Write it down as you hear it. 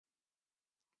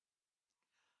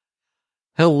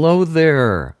Hello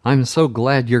there! I'm so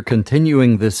glad you're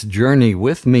continuing this journey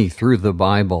with me through the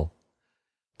Bible.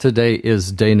 Today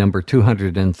is day number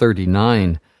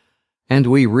 239, and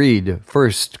we read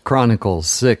 1 Chronicles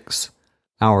 6,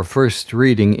 our first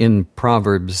reading in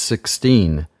Proverbs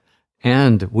 16,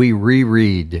 and we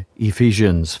reread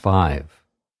Ephesians 5.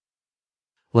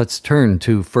 Let's turn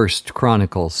to 1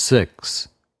 Chronicles 6.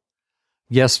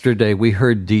 Yesterday we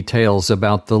heard details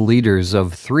about the leaders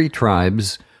of 3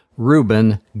 tribes,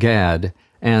 Reuben, Gad,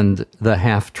 and the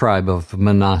half-tribe of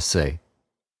Manasseh.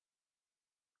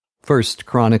 1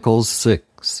 Chronicles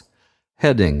 6.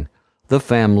 Heading: The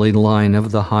family line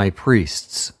of the high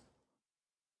priests.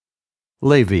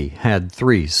 Levi had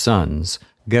 3 sons,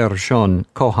 Gershon,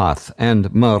 Kohath,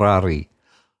 and Merari.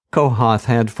 Kohath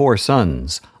had 4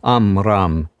 sons,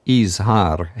 Amram,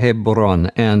 Izhar,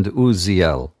 Hebron, and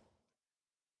Uzziel.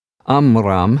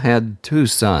 Amram had 2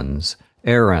 sons,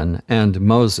 Aaron and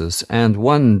Moses, and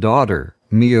 1 daughter,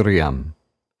 Miriam.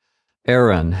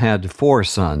 Aaron had 4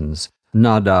 sons,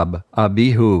 Nadab,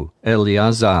 Abihu,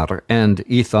 Eleazar, and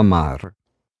Ithamar.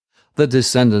 The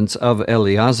descendants of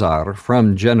Eleazar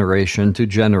from generation to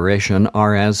generation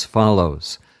are as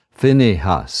follows: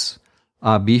 Phinehas,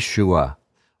 Abishua,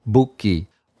 Buki,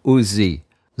 Uzi,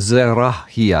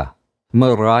 Zerahiah,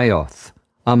 Meraioth,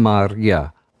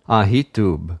 Amariah,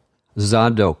 Ahitub,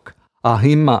 Zadok,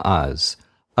 Ahimaaz,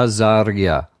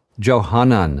 Azariah,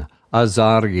 Johanan,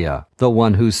 Azariah, the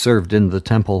one who served in the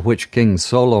temple which King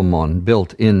Solomon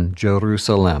built in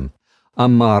Jerusalem,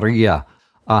 Amariah,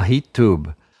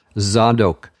 Ahitub,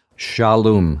 Zadok,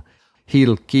 Shallum,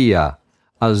 Hilkiah,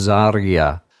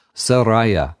 Azariah,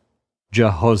 Sariah,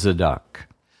 Jehozadak.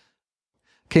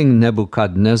 King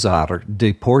Nebuchadnezzar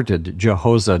deported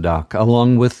Jehozadak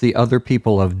along with the other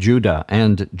people of Judah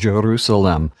and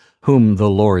Jerusalem, whom the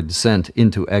Lord sent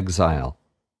into exile.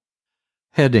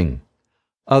 Heading: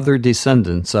 Other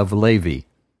descendants of Levi.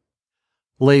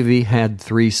 Levi had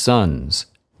 3 sons,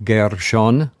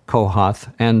 Gershon,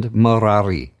 Kohath, and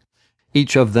Merari.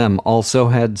 Each of them also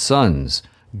had sons.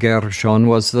 Gershon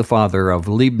was the father of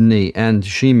Libni and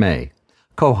Shimei.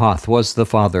 Kohath was the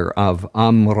father of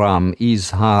Amram,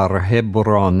 Izhar,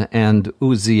 Hebron, and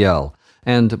Uzziel,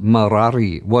 and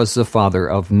Merari was the father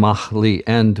of Mahli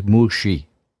and Mushi.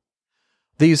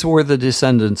 These were the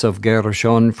descendants of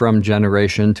Gershon from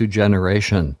generation to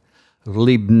generation: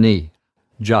 Libni,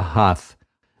 Jahath,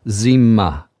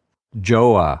 Zimmah,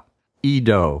 Joah,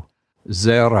 Edo,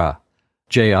 Zerah,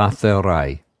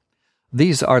 Jeatherai.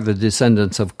 These are the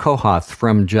descendants of Kohath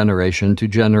from generation to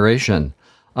generation: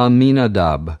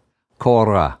 Aminadab,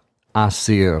 Korah,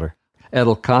 Asir,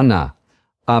 Elkanah,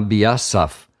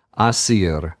 Abiasaph,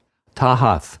 Asir,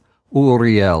 Tahath,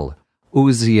 Uriel,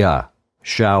 Uzziah,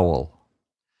 Shaul.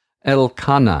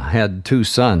 Elkanah had 2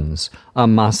 sons,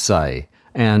 Amasai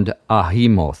and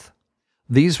Ahimoth.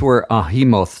 These were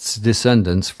Ahimoth's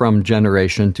descendants from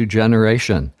generation to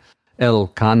generation: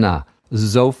 Elkanah,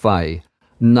 Zophai,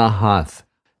 Nahath,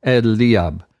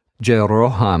 Eliab,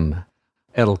 Jeroham,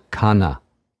 Elkanah.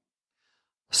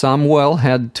 Samuel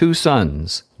had 2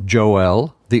 sons,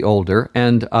 Joel, the older,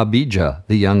 and Abijah,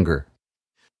 the younger.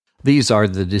 These are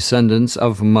the descendants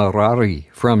of Merari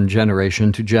from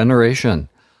generation to generation: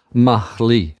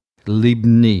 Mahli,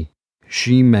 Libni,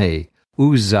 Shimei,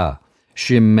 Uzzah,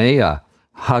 Shemaiah,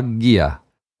 Haggiah,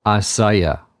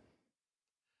 Asaiah.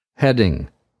 Heading: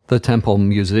 The temple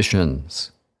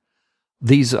musicians.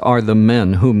 These are the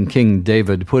men whom King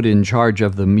David put in charge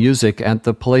of the music at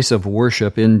the place of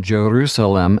worship in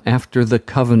Jerusalem after the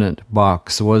covenant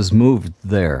box was moved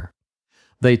there.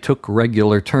 They took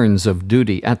regular turns of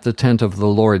duty at the tent of the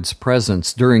Lord's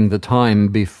presence during the time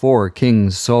before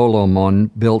King Solomon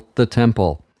built the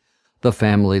temple. The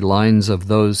family lines of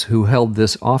those who held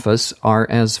this office are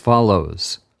as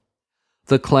follows: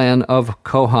 The clan of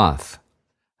Kohath.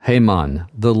 Heman,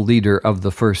 the leader of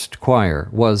the first choir,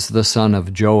 was the son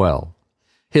of Joel.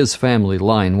 His family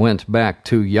line went back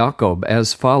to Jacob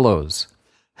as follows: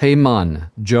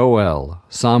 Heman, Joel,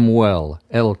 Samuel,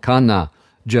 Elkanah,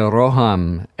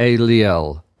 Jeroham,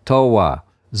 Eliel, Toah,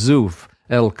 Zuph,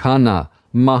 Elkanah,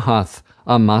 Mahath,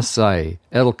 Amasai,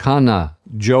 Elkanah,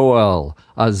 Joel,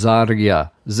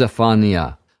 Azariah,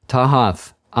 Zephaniah,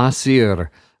 Tahath, Asir,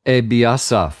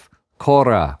 Ebiasaph,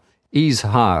 Korah,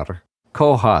 Izhar,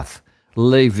 Kohath,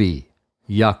 Levi,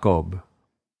 Jacob.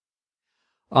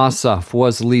 Asaph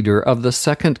was leader of the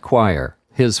second choir.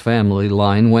 His family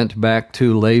line went back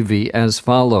to Levi as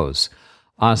follows: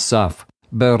 Asaph,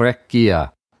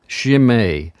 Berechiah,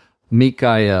 Shimei,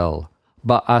 Mikael,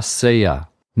 Baaseah,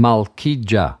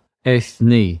 Malkijah,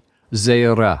 Ethni,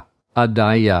 Zerah,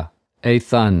 Adaiah,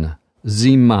 Ethan,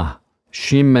 Zimah,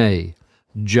 Shimei,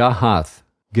 Jahath,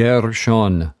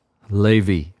 Gershon,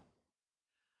 Levi.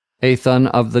 Ethan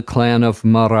of the clan of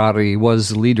Merari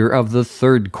was leader of the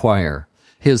third choir.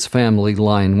 His family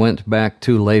line went back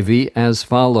to Levi as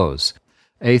follows: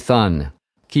 Ethan,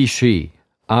 Kishi,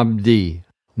 Abdi,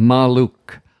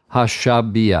 Maluk,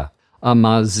 Hashabiah,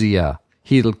 Amaziah,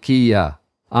 Hilkiah,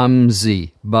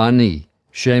 Amzi, Bani,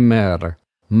 Shemer,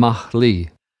 Mahli,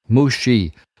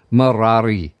 Mushi,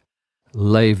 Merari,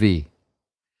 Levi.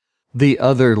 The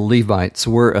other Levites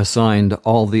were assigned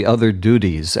all the other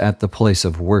duties at the place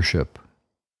of worship.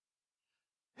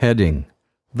 Heading: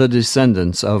 The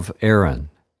descendants of Aaron.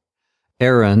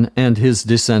 Aaron and his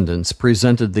descendants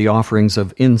presented the offerings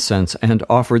of incense and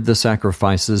offered the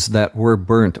sacrifices that were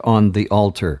burnt on the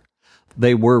altar.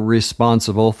 They were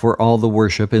responsible for all the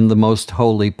worship in the most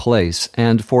holy place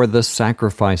and for the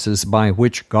sacrifices by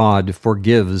which God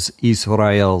forgives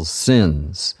Israel's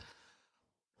sins.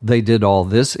 They did all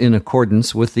this in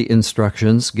accordance with the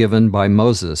instructions given by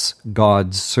Moses,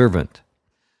 God's servant.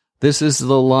 This is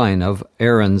the line of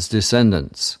Aaron's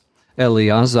descendants: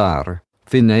 Eleazar,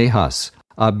 Phinehas,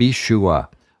 Abishua,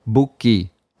 Buki,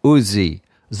 Uzi,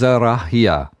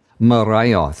 Zerahiah,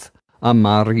 Meraioth,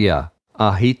 Amariah,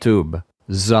 Ahitub,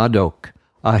 Zadok,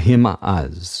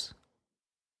 Ahimaaz.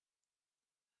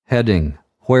 Heading: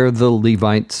 Where the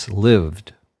Levites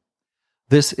lived.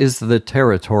 This is the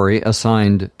territory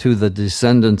assigned to the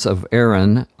descendants of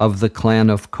Aaron of the clan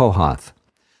of Kohath.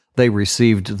 They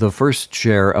received the first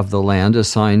share of the land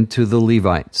assigned to the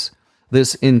Levites.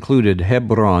 This included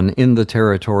Hebron in the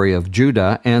territory of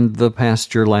Judah and the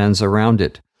pasture lands around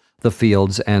it. The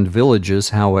fields and villages,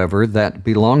 however, that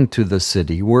belonged to the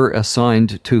city were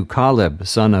assigned to Caleb,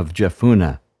 son of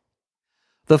Jephunneh.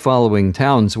 The following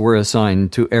towns were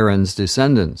assigned to Aaron's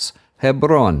descendants: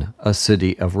 Hebron, a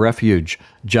city of refuge,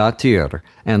 Jatir,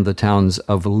 and the towns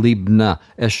of Libnah,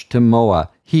 Eshtemoa,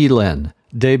 Helen,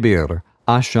 Debir,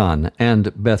 Ashan,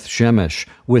 and Beth-Shemesh,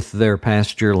 with their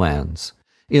pasture lands.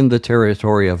 In the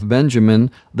territory of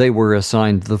Benjamin, they were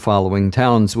assigned the following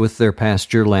towns with their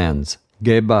pasture lands: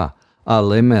 Geba,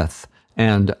 Alemeth,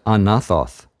 and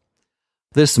Anathoth.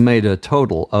 This made a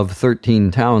total of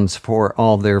 13 towns for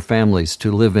all their families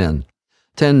to live in.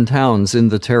 10 towns in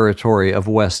the territory of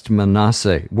West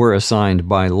Manasseh were assigned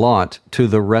by lot to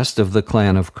the rest of the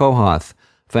clan of Kohath,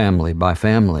 family by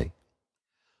family.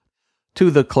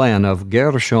 To the clan of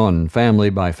Gershon, family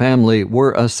by family,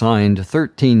 were assigned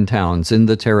 13 towns in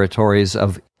the territories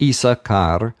of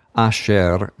Issachar,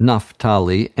 Asher,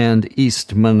 Naphtali, and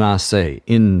East Manasseh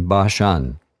in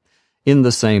Bashan. In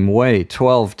the same way,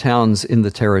 12 towns in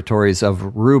the territories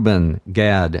of Reuben,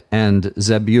 Gad, and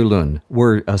Zebulun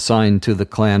were assigned to the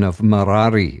clan of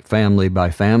Merari, family by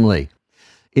family.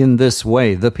 In this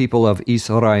way, the people of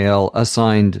Israel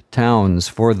assigned towns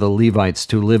for the Levites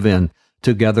to live in,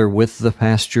 together with the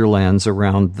pasture lands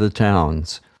around the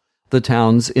towns. The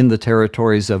towns in the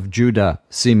territories of Judah,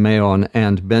 Simeon,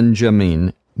 and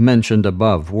Benjamin, mentioned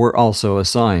above, were also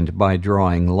assigned by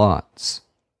drawing lots.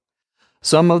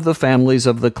 Some of the families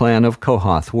of the clan of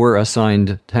Kohath were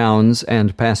assigned towns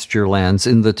and pasture lands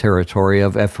in the territory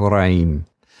of Ephraim: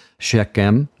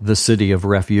 Shechem, the city of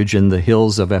refuge in the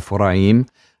hills of Ephraim;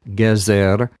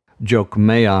 Gezer,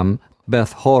 Jokmeam,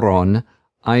 Beth-horon,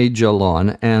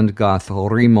 Aijalon, and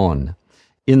Gath-rimon.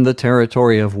 In the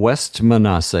territory of West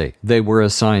Manasseh, they were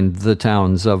assigned the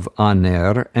towns of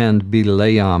Aner and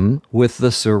Bileam with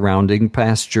the surrounding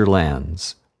pasture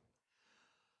lands.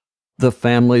 The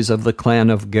families of the clan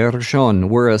of Gershon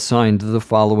were assigned the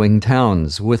following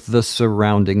towns with the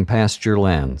surrounding pasture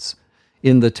lands: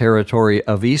 in the territory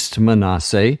of East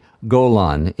Manasseh,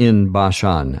 Golan in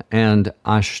Bashan, and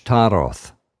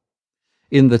Ashtaroth;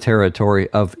 in the territory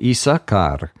of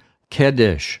Issachar,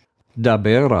 Kedesh,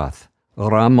 Daberath,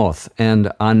 Ramoth,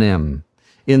 and Anem;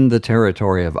 in the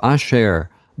territory of Asher,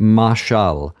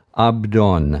 Mashal,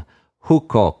 Abdon,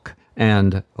 Hukok,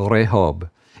 and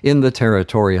Rehob; in the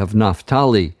territory of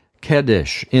Naphtali,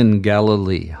 Kedesh in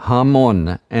Galilee,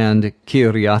 Hamon, and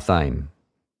Kiriathaim.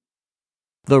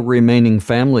 The remaining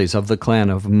families of the clan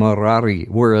of Merari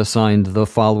were assigned the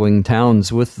following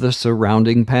towns with the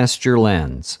surrounding pasture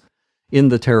lands: in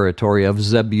the territory of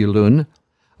Zebulun,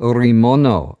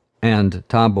 Rimono, and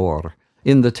Tabor;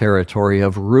 in the territory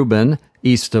of Reuben,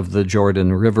 east of the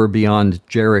Jordan River beyond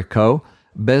Jericho,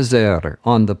 Bezer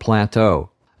on the plateau,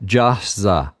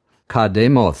 Jahzah,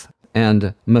 Kademoth,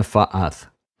 and Mephaath;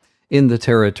 in the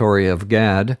territory of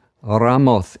Gad,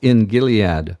 Ramoth in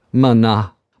Gilead,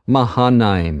 Manah,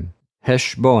 Mahanaim,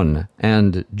 Heshbon,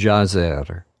 and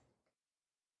Jazer.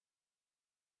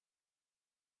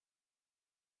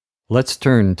 Let's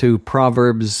turn to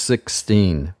Proverbs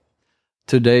 16.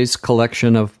 Today's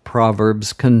collection of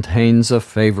Proverbs contains a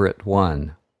favorite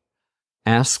one.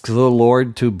 Ask the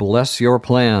Lord to bless your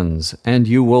plans, and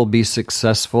you will be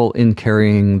successful in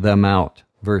carrying them out.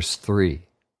 Verse 3.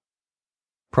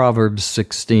 Proverbs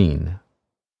 16.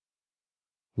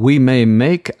 We may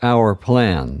make our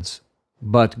plans,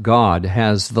 but God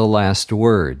has the last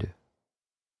word.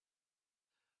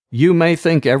 You may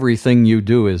think everything you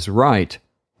do is right,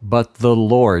 but the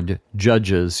Lord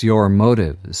judges your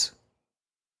motives.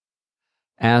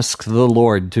 Ask the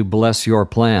Lord to bless your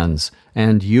plans,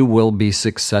 and you will be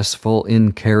successful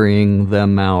in carrying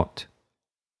them out.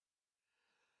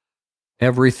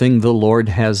 Everything the Lord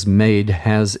has made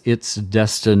has its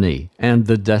destiny, and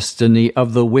the destiny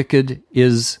of the wicked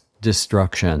is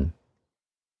destruction.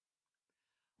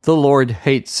 The Lord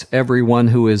hates everyone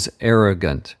who is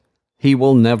arrogant. He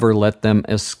will never let them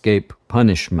escape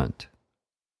punishment.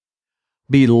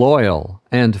 Be loyal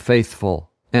and faithful,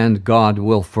 and God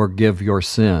will forgive your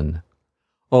sin.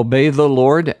 Obey the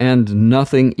Lord, and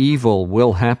nothing evil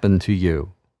will happen to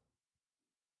you.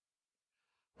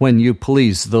 When you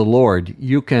please the Lord,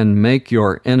 you can make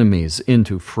your enemies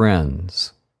into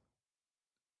friends.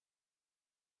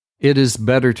 It is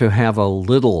better to have a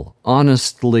little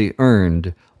honestly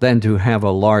earned than to have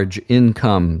a large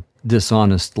income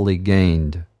dishonestly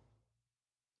gained.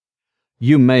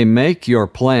 You may make your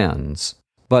plans,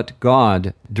 but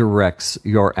God directs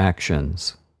your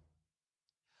actions.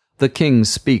 The king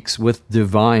speaks with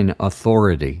divine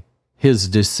authority. His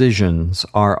decisions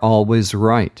are always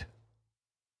right.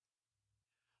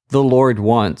 The Lord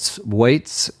wants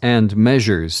weights and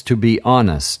measures to be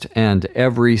honest and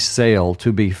every sale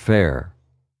to be fair.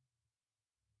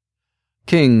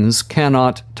 Kings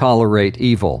cannot tolerate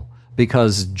evil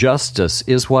because justice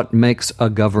is what makes a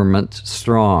government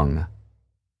strong.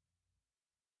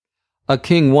 A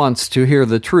king wants to hear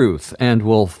the truth and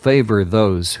will favor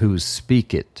those who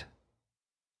speak it.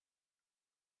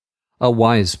 A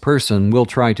wise person will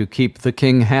try to keep the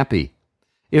king happy.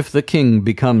 If the king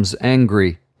becomes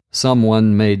angry,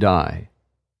 someone may die.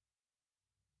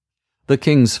 The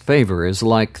king's favor is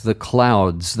like the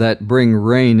clouds that bring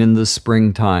rain in the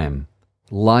springtime.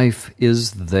 Life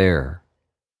is there.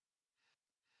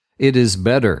 It is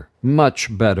better,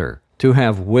 much better, to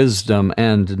have wisdom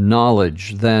and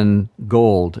knowledge than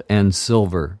gold and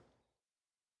silver.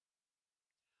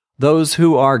 Those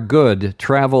who are good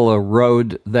travel a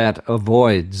road that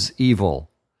avoids evil.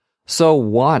 So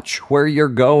watch where you're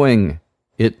going.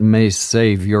 It may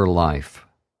save your life.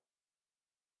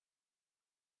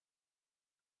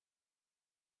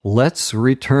 Let's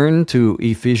return to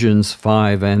Ephesians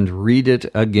 5 and read it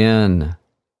again.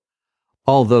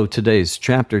 Although today's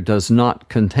chapter does not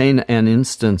contain an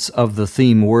instance of the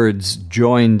theme words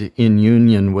joined in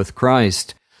union with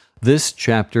Christ, this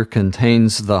chapter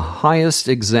contains the highest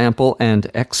example and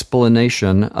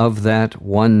explanation of that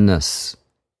oneness.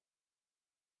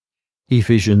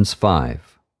 Ephesians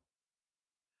 5.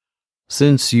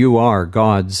 Since you are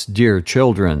God's dear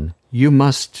children, you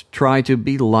must try to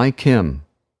be like Him.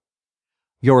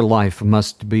 Your life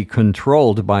must be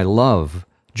controlled by love,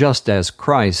 just as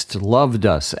Christ loved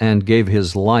us and gave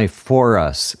His life for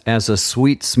us as a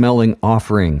sweet-smelling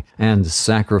offering and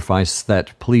sacrifice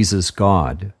that pleases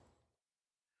God.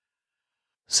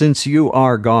 Since you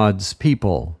are God's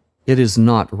people, it is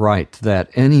not right that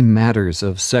any matters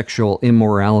of sexual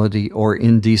immorality or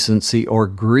indecency or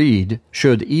greed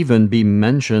should even be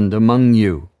mentioned among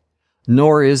you.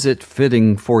 Nor is it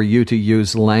fitting for you to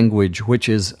use language which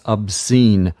is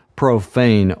obscene,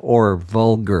 profane, or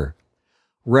vulgar.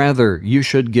 Rather, you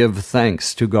should give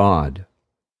thanks to God.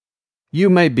 You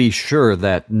may be sure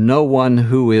that no one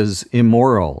who is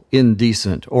immoral,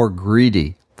 indecent, or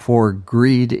greedy, for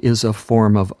greed is a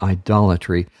form of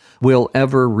idolatry, will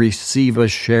ever receive a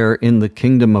share in the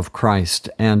kingdom of Christ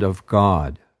and of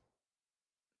God.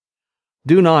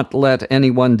 Do not let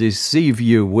anyone deceive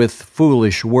you with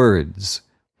foolish words.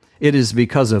 It is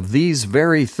because of these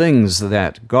very things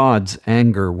that God's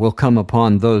anger will come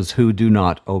upon those who do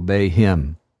not obey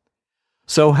Him.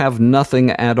 So have nothing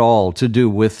at all to do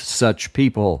with such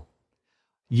people.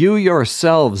 You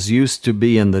yourselves used to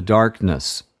be in the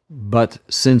darkness, but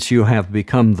since you have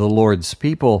become the Lord's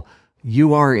people,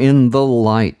 you are in the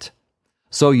light.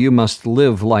 So you must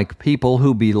live like people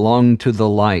who belong to the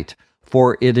light,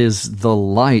 for it is the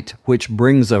light which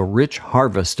brings a rich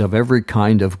harvest of every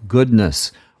kind of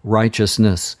goodness,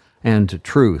 righteousness, and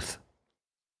truth.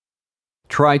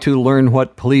 Try to learn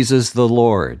what pleases the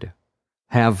Lord.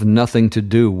 Have nothing to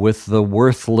do with the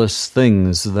worthless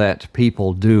things that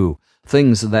people do,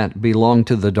 things that belong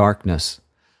to the darkness.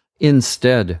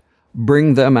 Instead,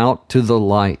 bring them out to the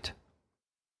light.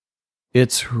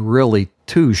 It's really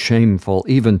too shameful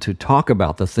even to talk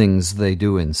about the things they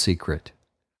do in secret.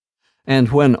 And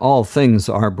when all things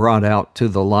are brought out to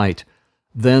the light,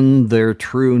 then their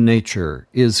true nature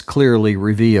is clearly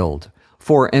revealed,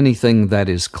 for anything that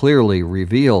is clearly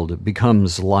revealed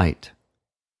becomes light.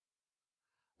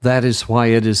 That is why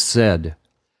it is said,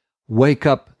 "Wake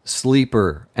up,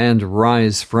 sleeper, and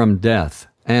rise from death,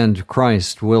 and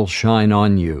Christ will shine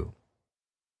on you."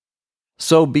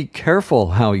 So be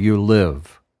careful how you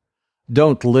live.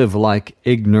 Don't live like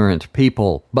ignorant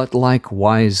people, but like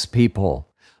wise people.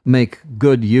 Make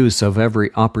good use of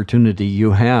every opportunity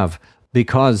you have,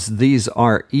 because these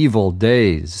are evil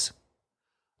days.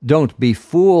 Don't be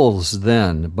fools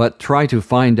then, but try to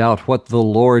find out what the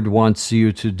Lord wants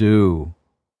you to do.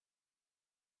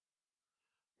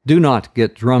 Do not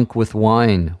get drunk with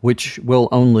wine, which will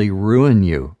only ruin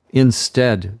you.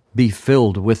 Instead, be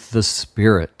filled with the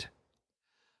Spirit.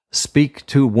 Speak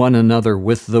to one another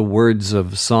with the words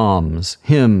of psalms,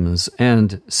 hymns,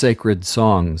 and sacred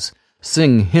songs.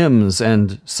 Sing hymns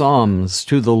and psalms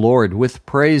to the Lord with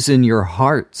praise in your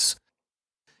hearts.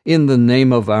 In the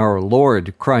name of our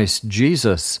Lord Christ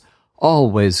Jesus,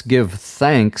 always give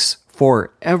thanks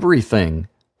for everything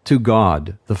to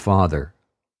God the Father.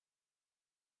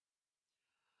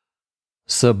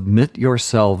 Submit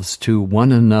yourselves to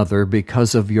one another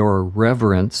because of your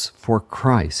reverence for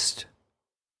Christ.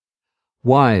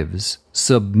 Wives,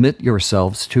 submit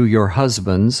yourselves to your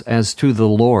husbands as to the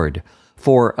Lord,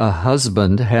 for a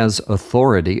husband has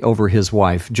authority over his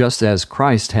wife, just as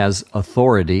Christ has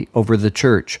authority over the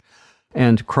church,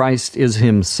 and Christ is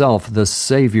himself the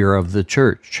Savior of the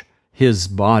church, his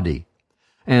body.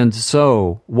 And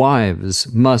so,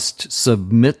 wives must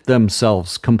submit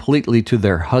themselves completely to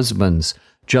their husbands,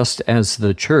 just as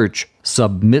the church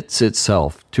submits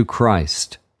itself to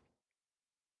Christ.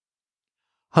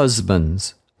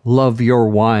 Husbands, love your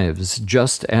wives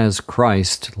just as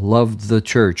Christ loved the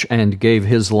church and gave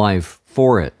his life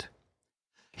for it.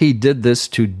 He did this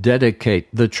to dedicate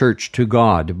the church to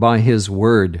God by his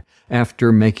word,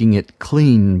 after making it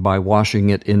clean by washing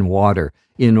it in water,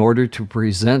 in order to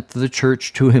present the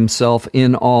church to himself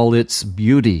in all its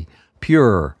beauty,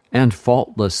 pure and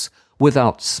faultless,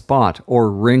 without spot or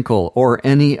wrinkle or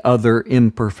any other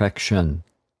imperfection.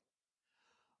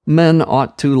 Men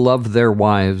ought to love their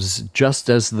wives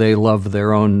just as they love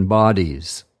their own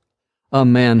bodies. A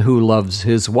man who loves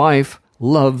his wife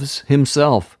loves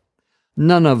himself.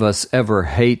 None of us ever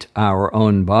hate our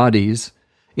own bodies.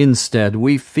 Instead,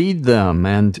 we feed them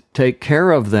and take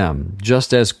care of them,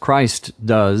 just as Christ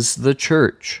does the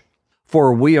church.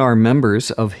 For we are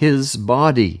members of his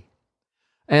body.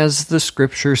 As the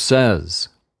Scripture says,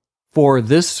 "For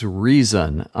this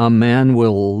reason a man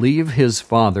will leave his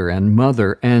father and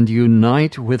mother and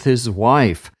unite with his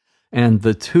wife, and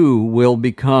the two will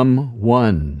become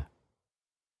one."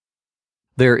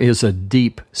 There is a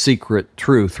deep, secret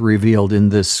truth revealed in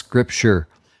this Scripture,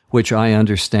 which I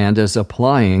understand as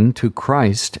applying to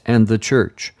Christ and the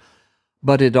church.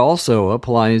 But it also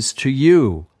applies to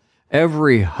you.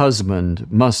 Every husband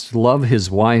must love his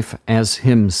wife as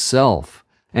himself,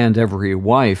 and every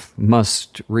wife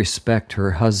must respect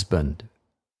her husband.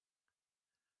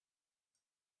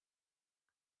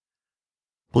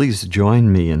 Please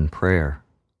join me in prayer.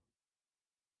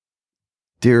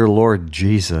 Dear Lord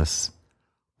Jesus,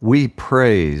 we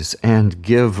praise and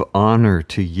give honor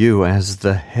to you as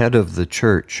the head of the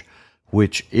church,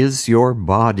 which is your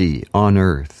body on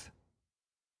earth.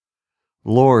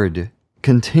 Lord,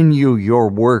 continue your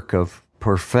work of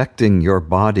perfecting your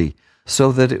body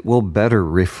so that it will better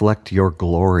reflect your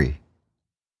glory.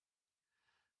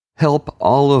 Help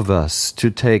all of us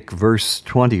to take verse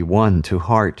 21 to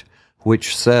heart,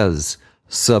 which says,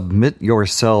 "Submit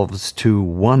yourselves to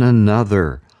one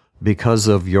another because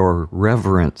of your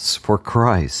reverence for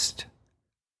Christ."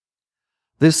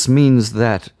 This means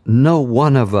that no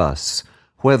one of us,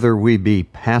 whether we be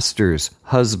pastors,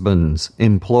 husbands,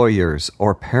 employers,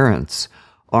 or parents,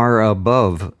 are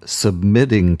above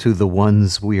submitting to the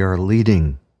ones we are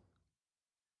leading.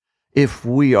 If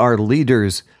we are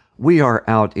leaders, we are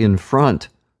out in front,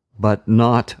 but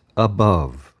not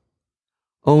above.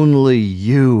 Only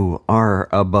you are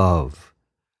above,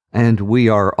 and we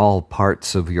are all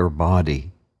parts of your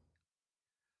body.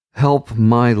 Help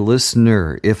my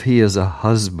listener, if he is a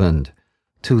husband,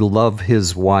 to love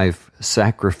his wife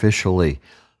sacrificially,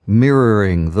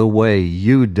 mirroring the way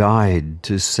you died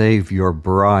to save your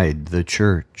bride, the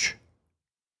church.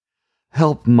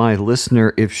 Help my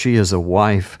listener, if she is a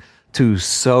wife, to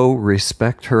so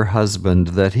respect her husband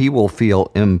that he will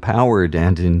feel empowered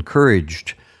and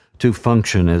encouraged to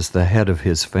function as the head of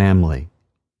his family.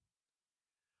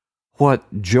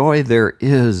 What joy there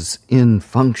is in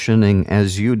functioning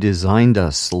as you designed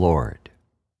us, Lord.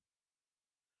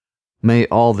 May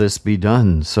all this be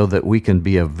done so that we can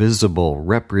be a visible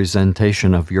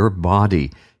representation of your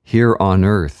body here on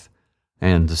earth,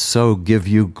 and so give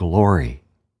you glory.